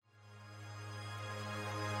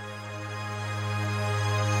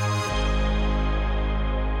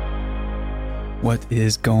What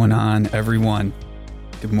is going on, everyone?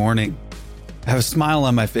 Good morning. I have a smile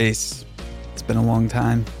on my face. It's been a long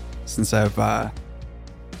time since I've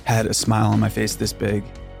had a smile on my face this big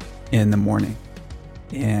in the morning.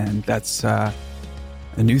 And that's a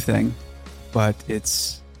new thing, but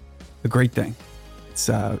it's a great thing. It's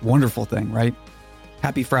a wonderful thing, right?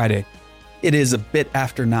 Happy Friday. It is a bit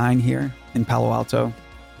after 9 here in Palo Alto.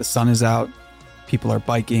 The sun is out. People are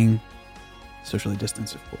biking, socially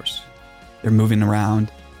distanced, of course. They're moving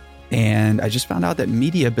around. And I just found out that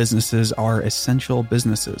media businesses are essential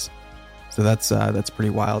businesses. So that's pretty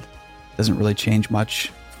wild. Doesn't really change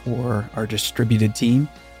much for our distributed team,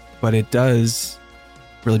 but it does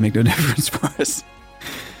really make no difference for us.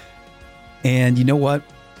 And you know what?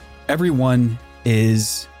 Everyone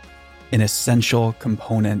is an essential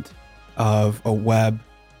component of a web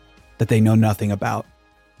that they know nothing about.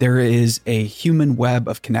 There is a human web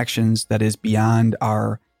of connections that is beyond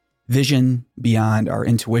our vision, beyond our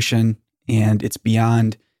intuition, and it's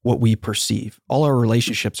beyond what we perceive. All our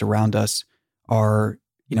relationships around us are,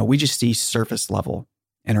 we just see surface level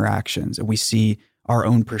interactions and we see our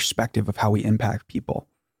own perspective of how we impact people.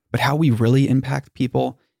 But how we really impact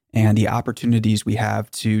people and the opportunities we have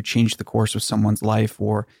to change the course of someone's life,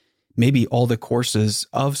 or maybe all the courses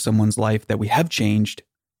of someone's life that we have changed,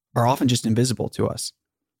 are often just invisible to us.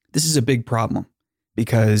 This is a big problem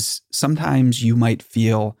because sometimes you might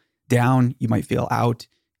feel down, you might feel out,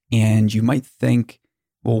 and you might think,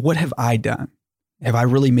 well, what have I done? Have I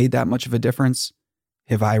really made that much of a difference?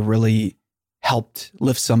 Have I really helped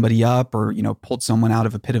lift somebody up or, pulled someone out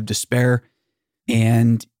of a pit of despair?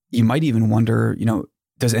 And you might even wonder,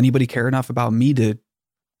 does anybody care enough about me to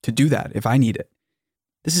do that if I need it?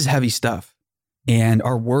 This is heavy stuff. And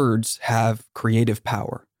our words have creative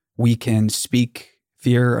power. We can speak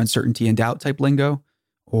fear, uncertainty, and doubt type lingo,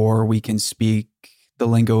 or we can speak the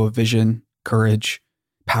lingo of vision, courage,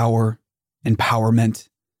 power, empowerment,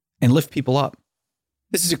 and lift people up.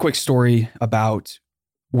 This is a quick story about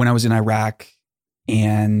when I was in Iraq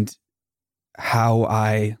and how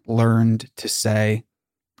I learned to say,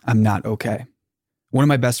 I'm not okay. One of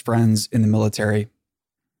my best friends in the military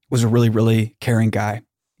was a really, really caring guy.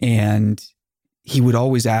 And he would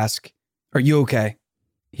always ask, are you okay?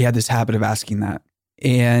 He had this habit of asking that.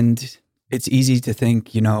 And it's easy to think,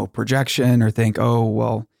 projection, or think, oh,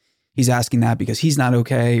 well, he's asking that because he's not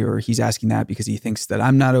okay, or he's asking that because he thinks that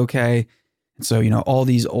I'm not okay. And so, all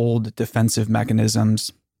these old defensive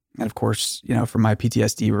mechanisms. And of course, from my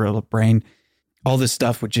PTSD riddled brain, all this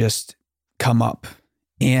stuff would just come up.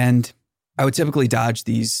 And I would typically dodge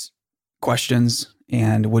these questions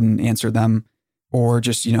and wouldn't answer them, or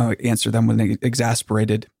just, answer them with an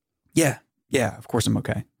exasperated, yeah, of course I'm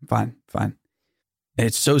okay. Fine. And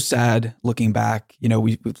it's so sad looking back.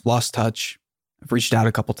 We've lost touch. I've reached out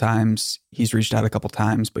a couple times. He's reached out a couple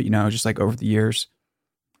times, but just like over the years,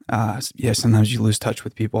 sometimes you lose touch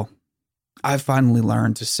with people. I've finally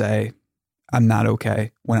learned to say, I'm not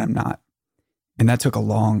okay when I'm not. And that took a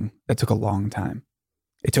long time.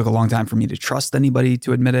 It took a long time for me to trust anybody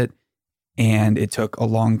to admit it. And it took a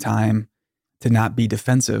long time to not be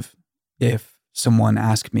defensive if someone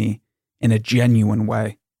asked me in a genuine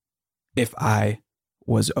way if I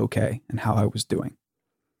was okay and how I was doing.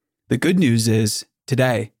 The good news is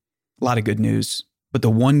today, a lot of good news, but the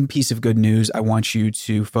one piece of good news I want you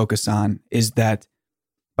to focus on is that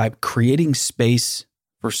by creating space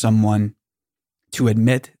for someone to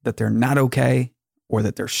admit that they're not okay, or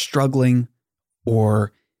that they're struggling,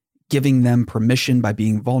 or giving them permission by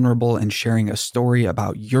being vulnerable and sharing a story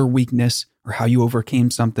about your weakness or how you overcame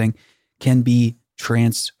something, can be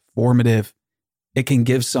transformative. It can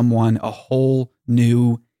give someone a whole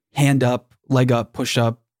new hand up, leg up, push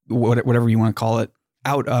up, whatever you want to call it,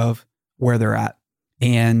 out of where they're at.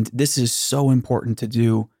 And this is so important to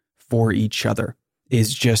do for each other,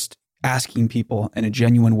 is just asking people in a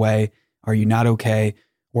genuine way, are you not okay?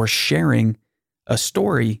 Or sharing a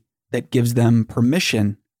story that gives them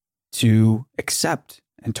permission to accept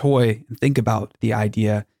and toy and think about the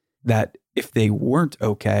idea that if they weren't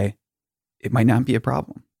okay, it might not be a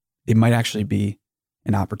problem. It might actually be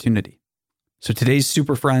an opportunity. So today's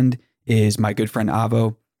super friend is my good friend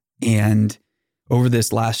Avo. And over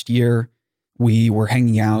this last year, we were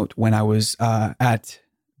hanging out when I was at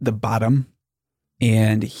the bottom,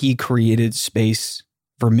 and he created space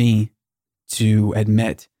for me to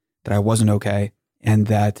admit that I wasn't okay and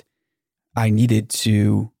that I needed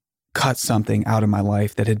to cut something out of my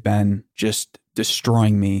life that had been just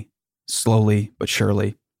destroying me slowly but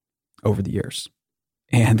surely over the years.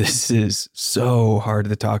 And this is so hard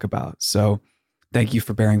to talk about. So thank you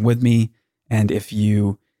for bearing with me. And if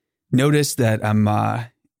you notice that I'm,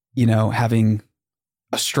 having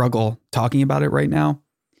a struggle talking about it right now.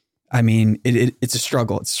 I mean, it's a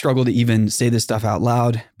struggle. It's a struggle to even say this stuff out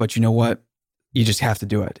loud, but you know what? You just have to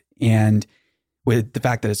do it. And with the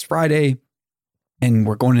fact that it's Friday and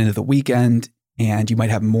we're going into the weekend and you might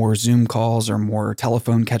have more Zoom calls or more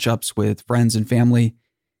telephone catch-ups with friends and family,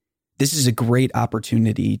 this is a great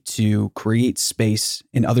opportunity to create space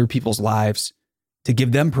in other people's lives, to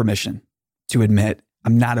give them permission to admit,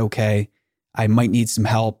 I'm not okay. I might need some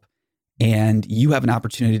help. And you have an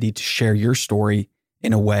opportunity to share your story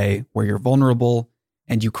in a way where you're vulnerable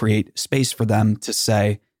and you create space for them to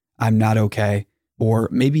say, I'm not okay. Or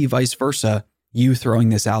maybe vice versa, you throwing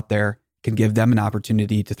this out there can give them an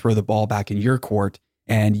opportunity to throw the ball back in your court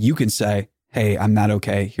and you can say, hey, I'm not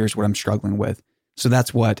okay. Here's what I'm struggling with. So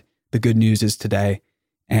that's what the good news is today.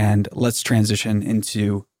 And let's transition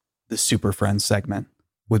into the Super Friends segment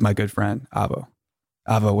with my good friend, Avo.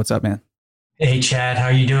 Avo, what's up, man? Hey, Chad, how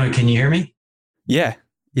are you doing? Can you hear me? Yeah,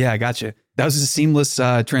 I got you. That was a seamless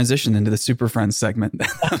transition into the Super Friends segment.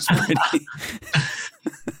 That's pretty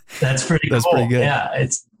That's cool. pretty good. Yeah,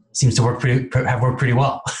 it seems to work pretty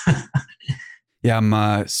well. Yeah,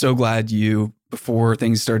 I'm so glad you, before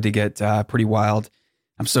things started to get pretty wild,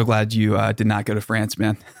 I'm so glad you did not go to France,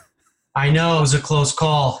 man. I know it was a close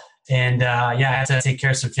call. And I had to take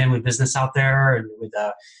care of some family business out there. And with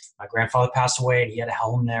my grandfather passed away and he had a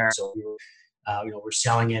home there. So we were, we're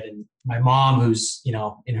selling it. And my mom, who's,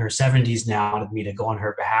 in her 70s now, wanted me to go on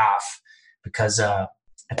her behalf because at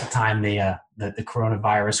the time the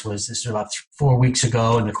coronavirus was, this was about 4 weeks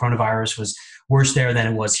ago, and the coronavirus was worse there than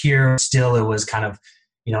it was here. Still, it was kind of,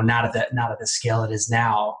 not at the scale it is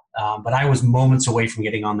now. But I was moments away from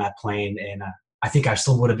getting on that plane, and I think I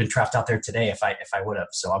still would have been trapped out there today if I would have.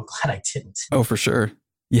 So I'm glad I didn't. Oh, for sure.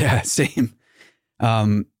 Yeah, same.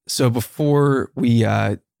 So before we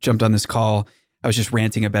jumped on this call, I was just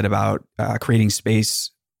ranting a bit about creating space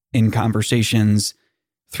in conversations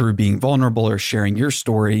through being vulnerable or sharing your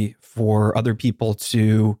story for other people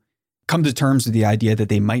to come to terms with the idea that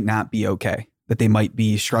they might not be okay, that they might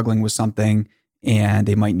be struggling with something and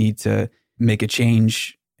they might need to make a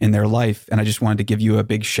change in their life. And I just wanted to give you a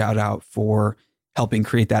big shout out for helping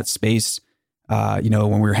create that space. When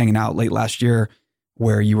we were hanging out late last year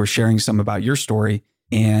where you were sharing some about your story,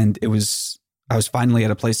 and I was finally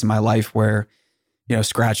at a place in my life where,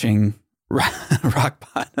 scratching rock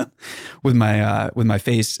bottom with my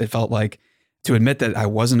face, it felt like, to admit that I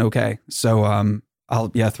wasn't okay. So I'll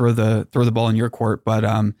throw the ball in your court. But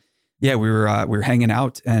we were hanging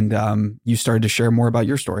out, and you started to share more about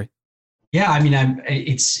your story. Yeah, I mean,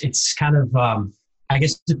 it's kind of I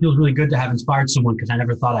guess it feels really good to have inspired someone, because I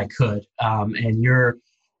never thought I could. And you're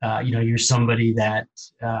somebody that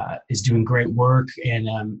is doing great work,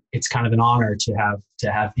 and it's kind of an honor to have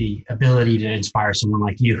the ability to inspire someone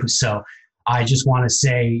like you. So I just want to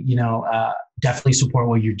say, definitely support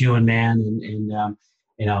what you're doing, man. And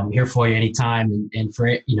I'm here for you anytime. And for,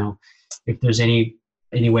 if there's any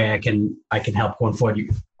way I can help going forward, you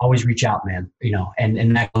always reach out, man,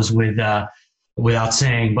 and that goes without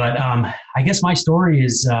saying. But I guess my story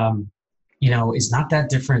is, is not that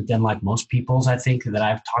different than like most people's, I think, that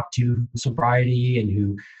I've talked to in sobriety and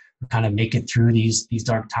who kind of make it through these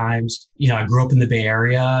dark times. I grew up in the Bay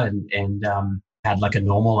Area and had like a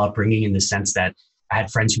normal upbringing in the sense that I had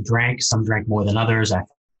friends who drank. Some drank more than others.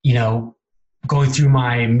 Going through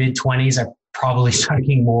my mid-20s, I probably started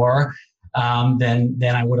drinking more than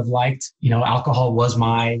I would have liked. Alcohol was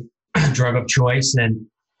my drug of choice, and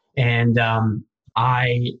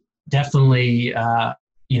I definitely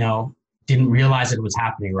didn't realize that it was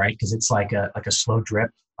happening, right? Because it's like a slow drip.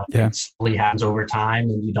 It slowly happens over time,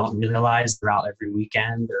 and you don't realize throughout every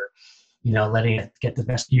weekend, or letting it get the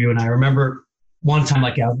best of you. And I remember one time,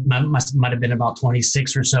 like I might have been about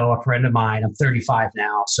 26 or so, a friend of mine, I'm 35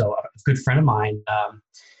 now, so a good friend of mine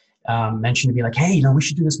mentioned to me like, hey, we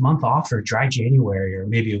should do this month off, or dry January, or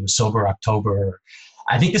maybe it was sober October.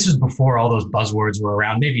 I think this was before all those buzzwords were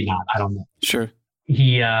around. Maybe not. I don't know. Sure.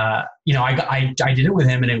 He, I did it with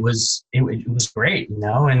him, and it was great,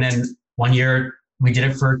 And then one year we did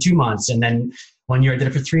it for 2 months, and then one year I did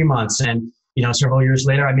it for 3 months, and several years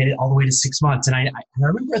later I made it all the way to 6 months. And I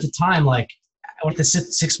remember at the time, like at the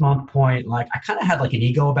 6 month point, like I kind of had like an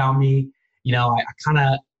ego about me.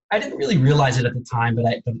 I didn't really realize it at the time, but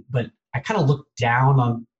I kind of looked down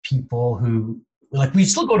on people who, like, we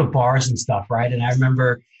still go to bars and stuff, right? And I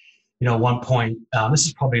remember, at one point, this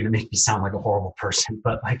is probably going to make me sound like a horrible person,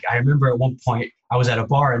 but like I remember at one point I was at a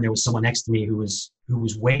bar and there was someone next to me who was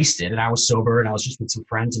wasted, and I was sober, and I was just with some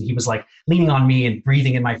friends, and he was like leaning on me and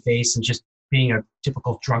breathing in my face and just being a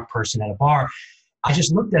typical drunk person at a bar. I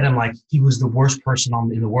just looked at him like he was the worst person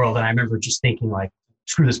in the world, and I remember just thinking like,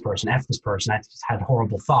 screw this person, F this person. I just had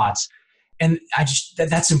horrible thoughts. And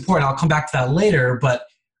that's important. I'll come back to that later. But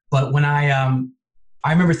when I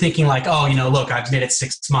remember thinking like, oh, look, I've made it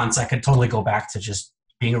 6 months. I could totally go back to just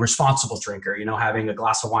being a responsible drinker, having a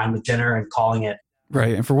glass of wine with dinner and calling it.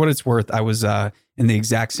 Right. And for what it's worth, I was in the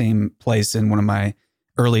exact same place in one of my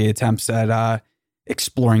early attempts at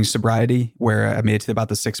exploring sobriety, where I made it to about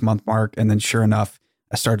the 6-month mark. And then sure enough,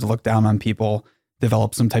 I started to look down on people,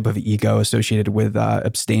 develop some type of ego associated with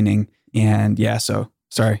abstaining. And yeah, so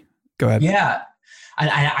sorry, go ahead. Yeah.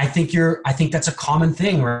 I think that's a common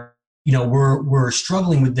thing where, we're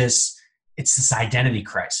struggling with this. It's this identity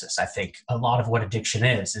crisis. I think a lot of what addiction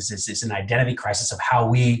is an identity crisis of how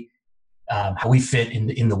we fit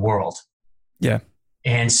in the world. Yeah.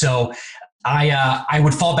 And so I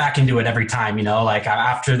would fall back into it every time, like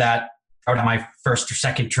after that, after my first or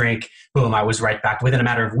second drink, boom, I was right back. Within a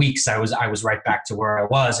matter of weeks, I was right back to where I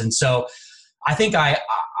was. And so I think I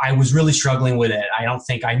was really struggling with it. I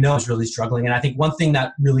know I was really struggling. And I think one thing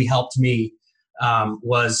that really helped me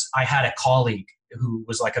was I had a colleague who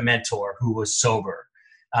was like a mentor who was sober.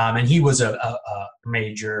 And he was a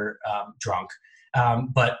major drunk.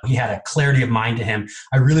 But he had a clarity of mind to him.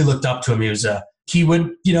 I really looked up to him. He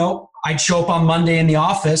would, I'd show up on Monday in the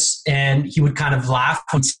office and he would kind of laugh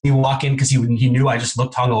when he walk in because he knew I just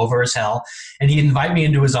looked hungover as hell. And he'd invite me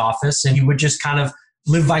into his office and he would just kind of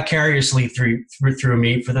live vicariously through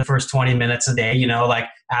me for the first 20 minutes a day, like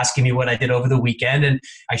asking me what I did over the weekend. And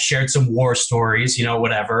I shared some war stories,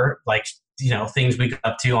 whatever, like, things we got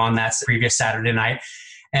up to on that previous Saturday night.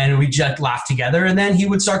 And we just laughed together. And then he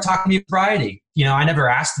would start talking to me about sobriety. I never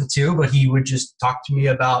asked him to, but he would just talk to me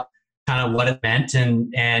about kind of what it meant.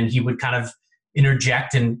 And he would kind of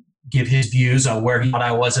interject and give his views on where he thought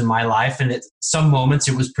I was in my life. And at some moments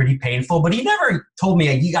it was pretty painful, but he never told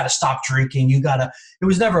me, you got to stop drinking. It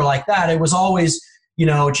was never like that. It was always,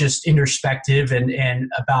 just introspective and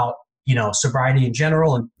about, sobriety in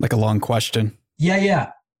general. And like a long question.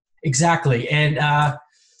 Yeah, exactly. And,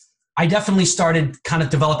 I definitely started kind of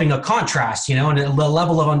developing a contrast, and a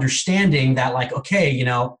level of understanding that like, okay,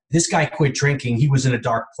 this guy quit drinking. He was in a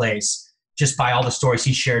dark place just by all the stories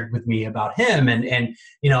he shared with me about him. And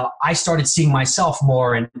I started seeing myself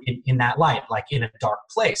more in that light, like in a dark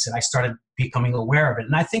place. And I started becoming aware of it.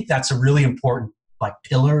 And I think that's a really important like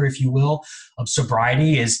pillar, if you will, of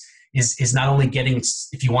sobriety is not only getting,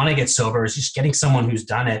 if you want to get sober, is just getting someone who's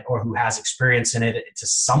done it or who has experience in it to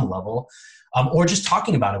some level. Or just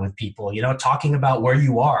talking about it with people, talking about where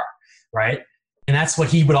you are, right? And that's what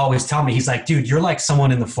he would always tell me. He's like, dude, you're like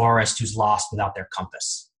someone in the forest who's lost without their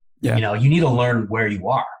compass. Yeah. You need to learn where you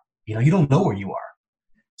are. You don't know where you are.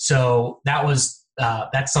 So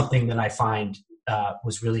that's something that I find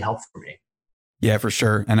was really helpful for me. Yeah, for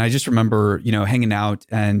sure. And I just remember, hanging out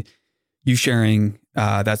and you sharing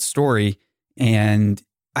that story. And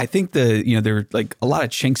I think there were like a lot of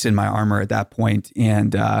chinks in my armor at that point.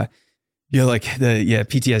 And,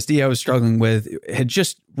 PTSD I was struggling with had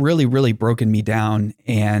just really, really broken me down.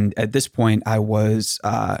 And at this point I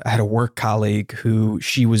had a work colleague who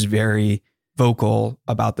she was very vocal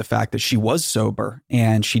about the fact that she was sober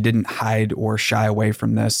and she didn't hide or shy away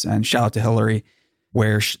from this. And shout out to Hillary,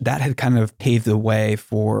 where that had kind of paved the way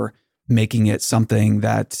for making it something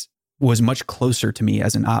that was much closer to me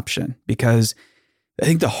as an option. Because I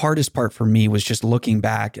think the hardest part for me was just looking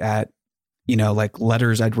back at like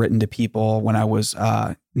letters I'd written to people when I was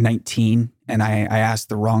 19 and I asked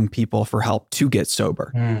the wrong people for help to get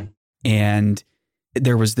sober. And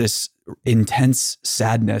there was this intense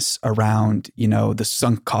sadness around, the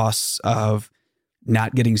sunk costs of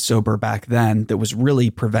not getting sober back then that was really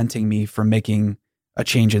preventing me from making a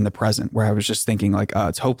change in the present, where I was just thinking like,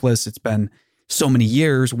 it's hopeless. It's been so many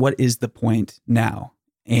years. What is the point now?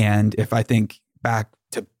 And if I think back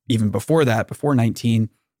to even before that, before 19,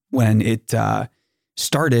 when it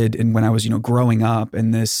started and when I was, growing up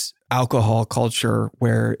in this alcohol culture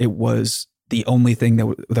where it was the only thing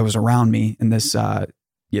that was around me in this town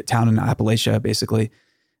in Appalachia, basically,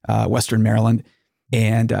 Western Maryland.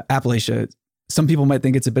 And Appalachia, some people might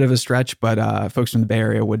think it's a bit of a stretch, but folks from the Bay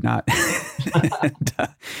Area would not.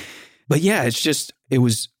 But yeah, it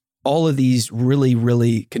was all of these really,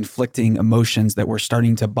 really conflicting emotions that were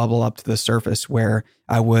starting to bubble up to the surface, where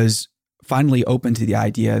I was finally open to the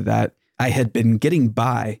idea that I had been getting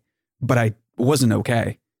by, but I wasn't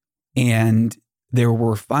okay. And there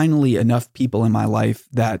were finally enough people in my life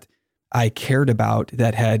that I cared about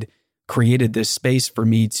that had created this space for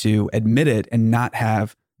me to admit it and not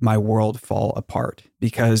have my world fall apart.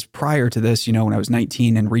 Because prior to this, when I was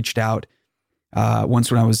 19 and reached out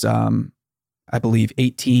once when I was, I believe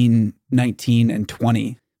 18, 19, and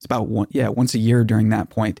 20. it's about once a year during that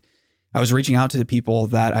point, I was reaching out to the people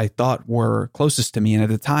that I thought were closest to me. And at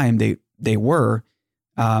the time they were,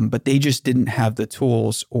 but they just didn't have the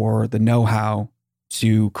tools or the know-how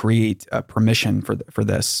to create a permission for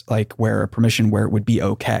this, like where it would be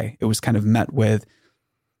okay. It was kind of met with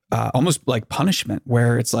almost like punishment,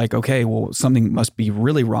 where it's like, okay, well, something must be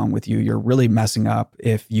really wrong with you. You're really messing up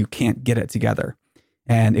if you can't get it together.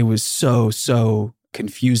 And it was so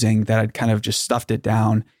confusing that I'd kind of just stuffed it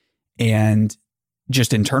down and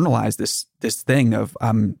just internalized this thing of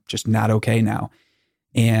I'm just not okay now.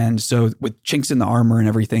 And so with chinks in the armor and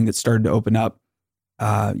everything that started to open up,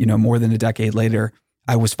 more than a decade later,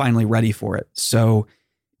 I was finally ready for it. So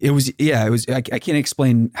it was, I can't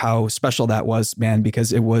explain how special that was, man,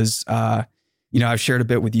 because it was, I've shared a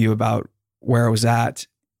bit with you about where I was at,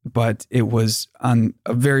 but it was on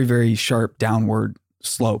a very, very sharp downward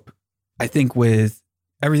slope. I think with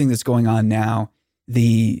everything that's going on now,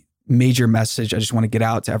 the major message I just want to get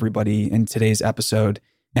out to everybody in today's episode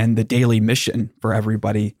and the daily mission for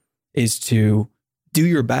everybody is to do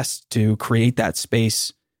your best to create that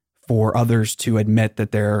space for others to admit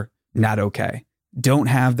that they're not okay. Don't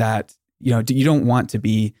have that, you don't want to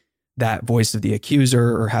be that voice of the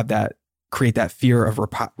accuser or create that fear of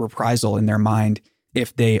reprisal in their mind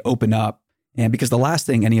if they open up. And because the last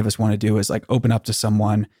thing any of us want to do is like open up to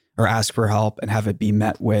someone or ask for help and have it be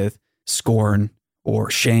met with scorn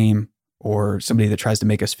or shame or somebody that tries to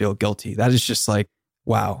make us feel guilty. That is just like,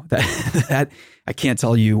 wow, that I can't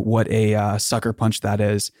tell you what a sucker punch that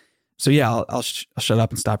is. So yeah, I'll shut up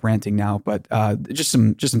and stop ranting now. But just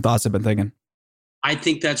some thoughts I've been thinking. I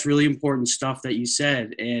think that's really important stuff that you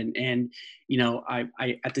said, and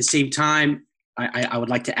I at the same time I would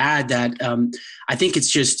like to add that I think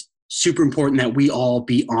it's just super important that we all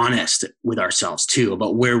be honest with ourselves too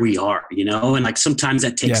about where we are, and like sometimes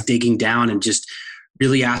that takes digging down and just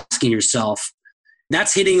really asking yourself.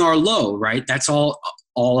 That's hitting our low, right? That's all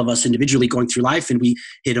of us individually going through life, and we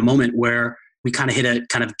hit a moment where we kind of hit a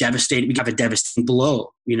kind of we have a devastating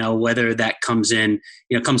blow, whether that comes in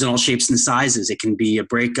all shapes and sizes. It can be a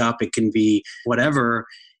breakup, it can be whatever.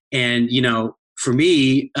 And, for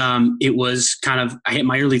me, it was I hit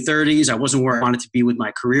my early 30s. I wasn't where I wanted to be with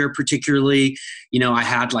my career particularly. I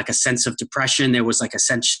had like a sense of depression. There was like a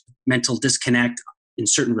sense of mental disconnect in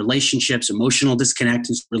certain relationships, emotional disconnect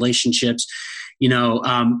in relationships,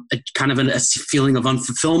 a kind of a feeling of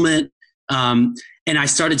unfulfillment. And I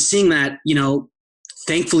started seeing that,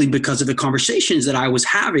 thankfully because of the conversations that I was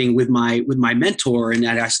having with my mentor, and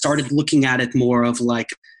that I started looking at it more of like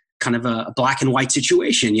kind of a black and white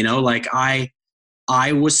situation, like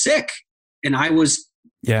I was sick and I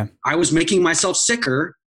was making myself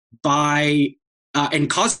sicker by and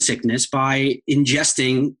causing sickness by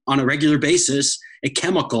ingesting on a regular basis a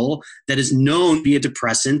chemical that is known to be a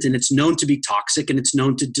depressant, and it's known to be toxic, and it's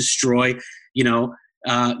known to destroy,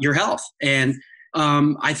 your health. And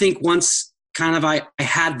I think once I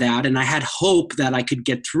had that, and I had hope that I could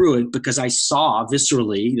get through it because I saw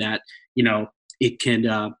viscerally that, it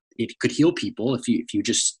could heal people if you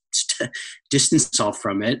just distance yourself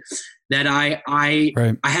from it, that I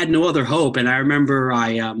had no other hope. And I remember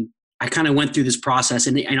I kind of went through this process,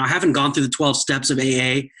 and I haven't gone through the 12 steps of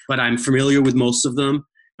AA, but I'm familiar with most of them.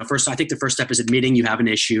 I think the first step is admitting you have an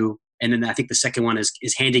issue. And then I think the second one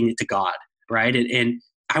is handing it to God. Right. And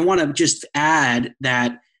I want to just add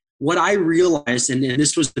that what I realized, and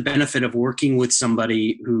this was the benefit of working with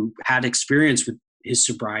somebody who had experience with his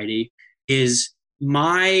sobriety, is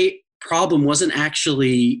my problem wasn't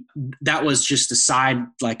actually, that was just a side,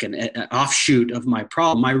 like an offshoot of my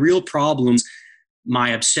problem. My real problem's my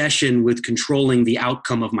obsession with controlling the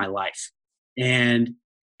outcome of my life. And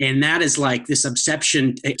that is like this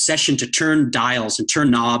obsession to turn dials and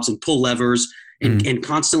turn knobs and pull levers and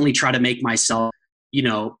constantly try to make myself,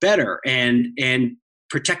 better and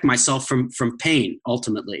protect myself from pain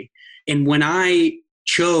ultimately. And when I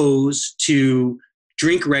chose to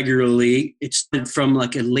drink regularly, it started from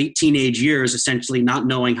like a late teenage years, essentially not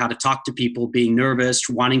knowing how to talk to people, being nervous,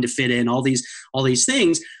 wanting to fit in, all these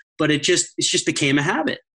things. But it just became a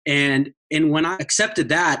habit. And when I accepted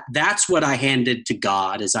that, that's what I handed to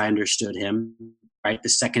God as I understood him, right? The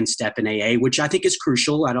second step in AA, which I think is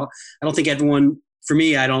crucial. I don't think everyone, for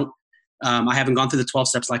me, I haven't gone through the 12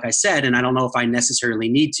 steps, like I said, and I don't know if I necessarily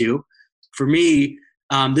need to. For me,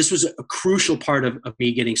 this was a crucial part of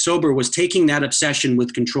me getting sober, was taking that obsession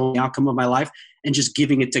with controlling the outcome of my life and just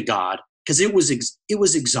giving it to God. Because it was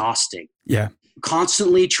exhausting. Yeah.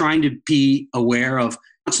 Constantly trying to be aware of,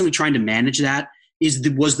 constantly trying to manage that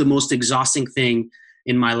was the most exhausting thing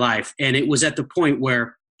in my life. And it was at the point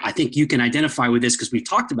where I think you can identify with this because we've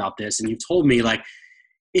talked about this and you've told me, like,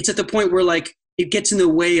 it's at the point where like it gets in the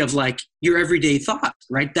way of like your everyday thought,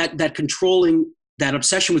 right? That controlling, that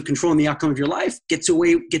obsession with controlling the outcome of your life gets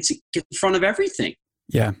in front of everything.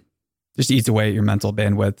 Yeah. Just eats away at your mental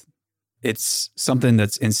bandwidth. It's something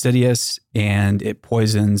that's insidious and it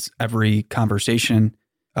poisons every conversation,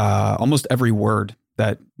 almost every word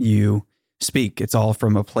that you speak. It's all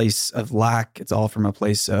from a place of lack. It's all from a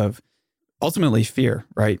place of ultimately fear,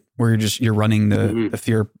 right? Where you're running the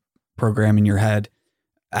fear program in your head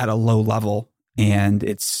at a low level. And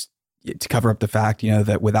it's to cover up the fact,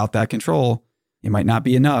 that without that control, it might not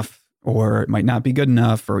be enough, or it might not be good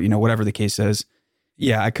enough, or, whatever the case is.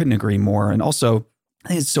 Yeah, I couldn't agree more. And also, I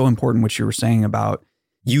think it's so important what you were saying about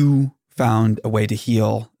you found a way to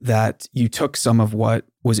heal, that you took some of what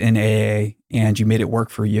was in AA and you made it work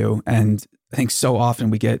for you. And I think so often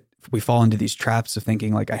we fall into these traps of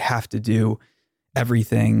thinking like, I have to do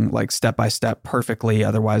everything like step by step perfectly,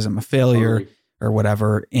 otherwise I'm a failure or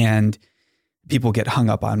whatever. And people get hung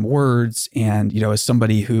up on words. And, as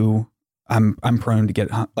somebody who I'm prone to get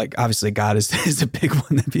like, obviously God is a big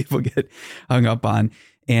one that people get hung up on,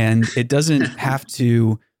 and it doesn't have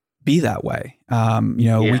to be that way.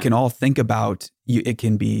 We can all think about it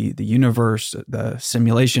can be the universe, the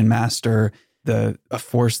simulation master, a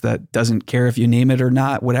force that doesn't care if you name it or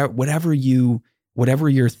not, whatever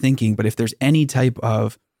you're thinking. But if there's any type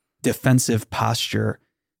of defensive posture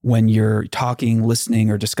when you're talking, listening,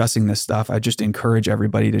 or discussing this stuff, I just encourage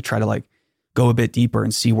everybody to try to like go a bit deeper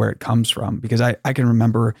and see where it comes from. Because I can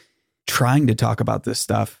remember trying to talk about this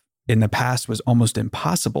stuff in the past was almost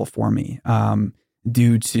impossible for me,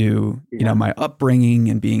 due to, my upbringing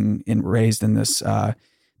and being raised in this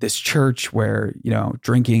church where,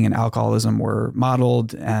 drinking and alcoholism were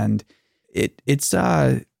modeled, and it's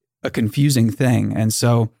a confusing thing. And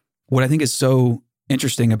so what I think is so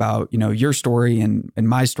interesting about, your story and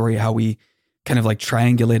my story, how we kind of like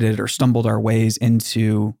triangulated or stumbled our ways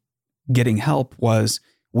into getting help, was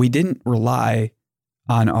we didn't rely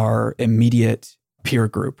on our immediate peer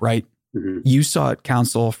group, right? Mm-hmm. You sought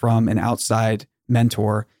counsel from an outside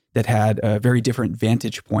mentor that had a very different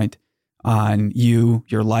vantage point on you,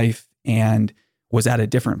 your life, and was at a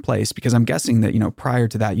different place. Because I'm guessing that, prior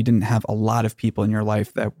to that, you didn't have a lot of people in your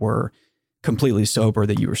life that were completely sober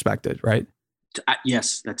that you respected, right?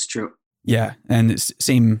 Yes, that's true. Yeah. And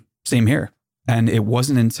same here. And it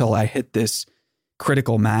wasn't until I hit this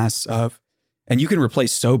critical mass and you can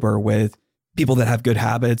replace sober with people that have good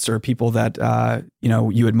habits or people that,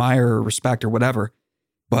 you admire or respect or whatever.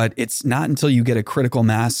 But it's not until you get a critical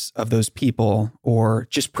mass of those people or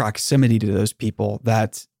just proximity to those people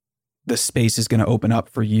that the space is going to open up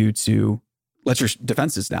for you to let your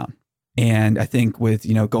defenses down. And I think with,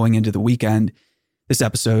 going into the weekend, this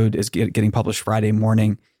episode is getting published Friday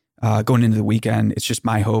morning. Going into the weekend, it's just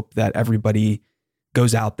my hope that everybody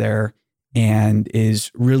goes out there and is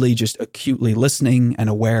really just acutely listening and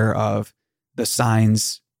aware of the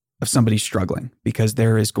signs of somebody struggling, because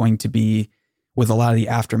there is going to be, with a lot of the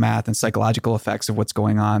aftermath and psychological effects of what's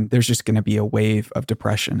going on, there's just going to be a wave of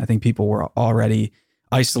depression. I think people were already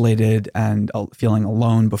isolated and feeling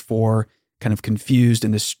alone before, kind of confused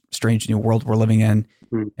in this strange new world we're living in.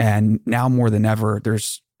 Mm-hmm. And now more than ever,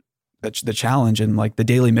 there's the challenge, and like the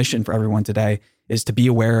daily mission for everyone today is to be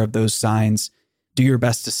aware of those signs, do your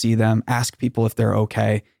best to see them, ask people if they're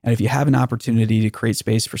okay. And if you have an opportunity to create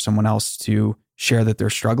space for someone else to share that they're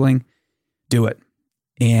struggling, do it.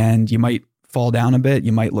 And you might fall down a bit.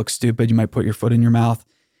 You might look stupid. You might put your foot in your mouth,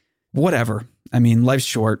 whatever. I mean, life's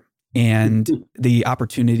short, and the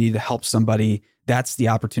opportunity to help somebody, that's the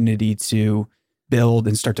opportunity to build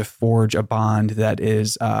and start to forge a bond that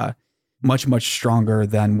is much, much stronger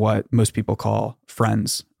than what most people call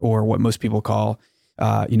friends, or what most people call,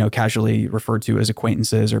 casually referred to as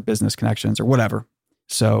acquaintances or business connections or whatever.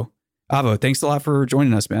 So Avo, thanks a lot for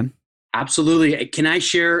joining us, man. Absolutely. Can I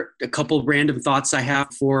share a couple random thoughts I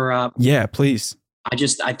have for? Yeah, please.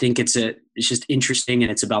 I think it's just interesting,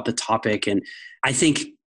 and it's about the topic. And I think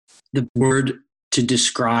the word to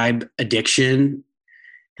describe addiction,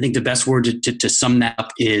 I think the best word to sum that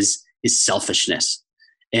up is selfishness.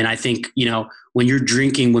 And I think, when you're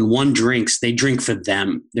drinking, when one drinks, they drink for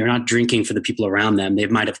them. They're not drinking for the people around them. They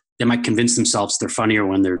might convince themselves they're funnier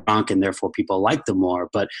when they're drunk, and therefore people like them more,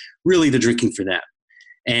 but really they're drinking for them.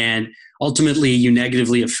 And ultimately you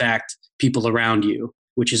negatively affect people around you,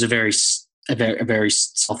 which is a very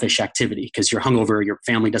selfish activity, because you're hungover, your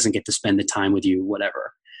family doesn't get to spend the time with you,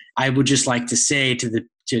 whatever. I would just like to say to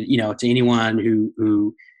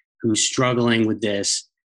anyone who's struggling with this,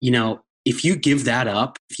 if you give that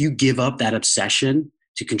up, if you give up that obsession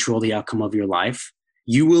to control the outcome of your life,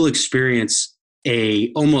 you will experience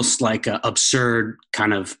almost like a absurd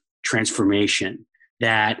kind of transformation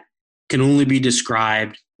that can only be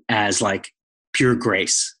described as like pure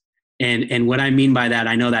grace. And what I mean by that,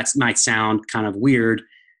 I know that might sound kind of weird,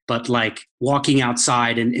 but like walking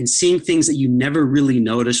outside and seeing things that you never really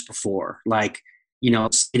noticed before, like,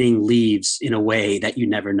 spitting leaves in a way that you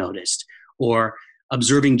never noticed, or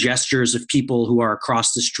observing gestures of people who are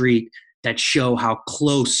across the street that show how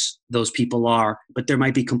close those people are, but there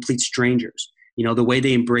might be complete strangers, the way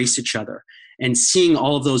they embrace each other, and seeing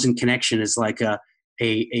all of those in connection is like a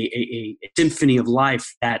symphony of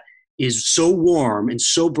life that is so warm and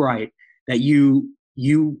so bright that you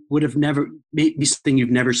would have never, maybe something you've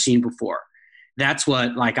never seen before. That's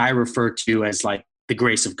what like I refer to as like the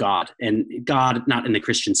grace of God, and God, not in the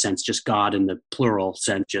Christian sense, just God in the plural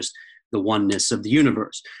sense, just the oneness of the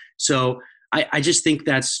universe. So I just think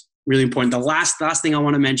that's really important. The last thing I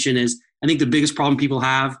want to mention is, I think the biggest problem people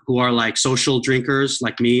have who are like social drinkers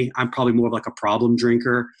like me, I'm probably more of like a problem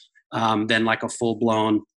drinker than like a full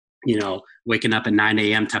blown, waking up at 9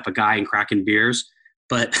 a.m. type of guy and cracking beers.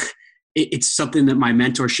 But it's something that my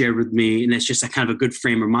mentor shared with me, and it's just a kind of a good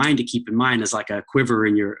frame of mind to keep in mind as like a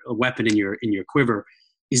weapon in your quiver,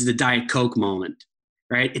 is the Diet Coke moment,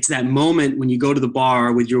 right? It's that moment when you go to the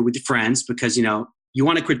bar with your friends because you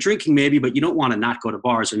want to quit drinking maybe, but you don't want to not go to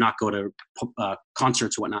bars or not go to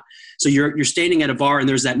concerts or whatnot. So you're standing at a bar, and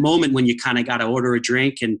there's that moment when you kind of got to order a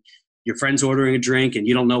drink, and your friend's ordering a drink, and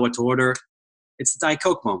you don't know what to order. It's the Diet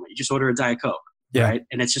Coke moment. You just order a Diet Coke. Yeah. Right.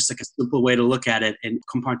 And it's just like a simple way to look at it and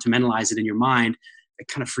compartmentalize it in your mind. It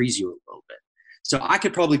kind of frees you a little bit. So I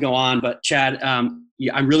could probably go on, but Chad, I'm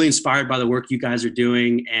really inspired by the work you guys are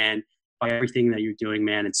doing and by everything that you're doing,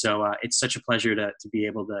 man. And so it's such a pleasure to be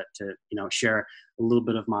able to share a little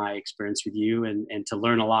bit of my experience with you and to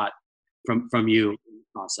learn a lot from you in the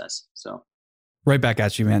process. So right back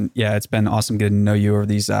at you, man. Yeah, it's been awesome getting to know you over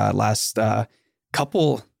these last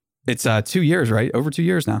couple. It's 2 years, right? Over 2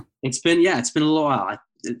 years now. It's been a little while.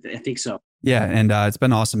 I think so. Yeah. And it's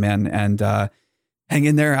been awesome, man. And hang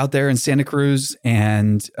in there out there in Santa Cruz.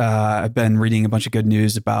 And I've been reading a bunch of good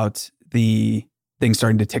news about the things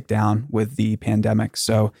starting to tick down with the pandemic.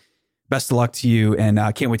 So best of luck to you. And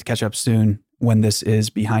I can't wait to catch up soon when this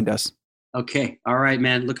is behind us. Okay. All right,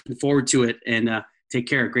 man. Looking forward to it. And take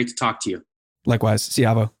care. Great to talk to you. Likewise. See you,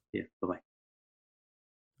 Avo. Yeah. Bye-bye.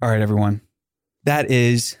 All right, everyone. That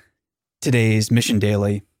is today's Mission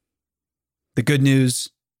Daily. The good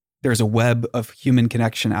news, there's a web of human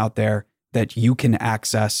connection out there that you can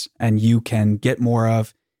access and you can get more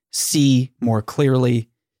of, see more clearly,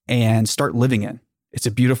 and start living in. It's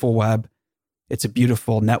a beautiful web. It's a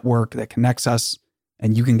beautiful network that connects us,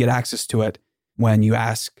 and you can get access to it when you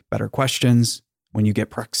ask better questions, when you get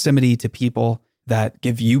proximity to people that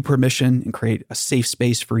give you permission and create a safe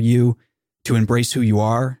space for you to embrace who you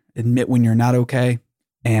are, admit when you're not okay,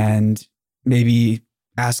 and maybe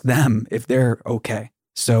ask them if they're okay.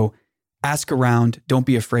 So ask around. Don't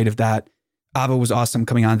be afraid of that. Avo was awesome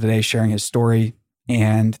coming on today, sharing his story.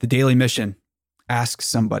 And the daily mission, ask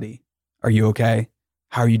somebody, are you okay?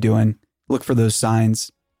 How are you doing? Look for those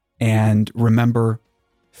signs. And remember,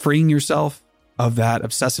 freeing yourself of that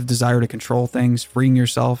obsessive desire to control things, freeing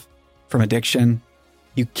yourself from addiction.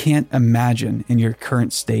 You can't imagine in your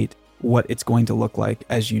current state what it's going to look like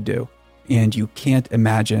as you do. And you can't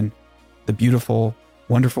imagine the beautiful,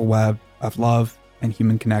 wonderful web of love and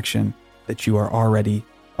human connection that you are already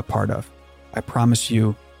a part of. I promise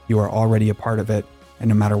you, you are already a part of it. And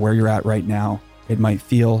no matter where you're at right now, it might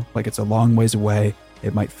feel like it's a long ways away.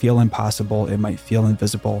 It might feel impossible. It might feel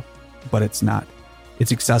invisible, but it's not.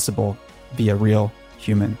 It's accessible via real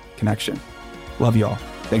human connection. Love you all.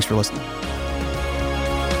 Thanks for listening.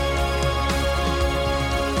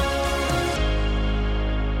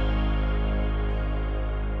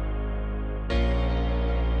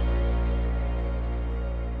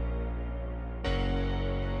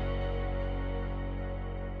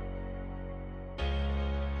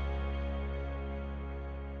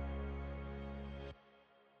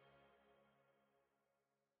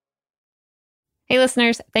 Hey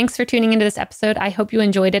listeners, thanks for tuning into this episode. I hope you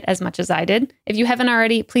enjoyed it as much as I did. If you haven't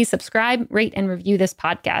already, please subscribe, rate, and review this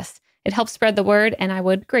podcast. It helps spread the word, and I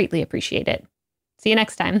would greatly appreciate it. See you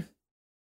next time.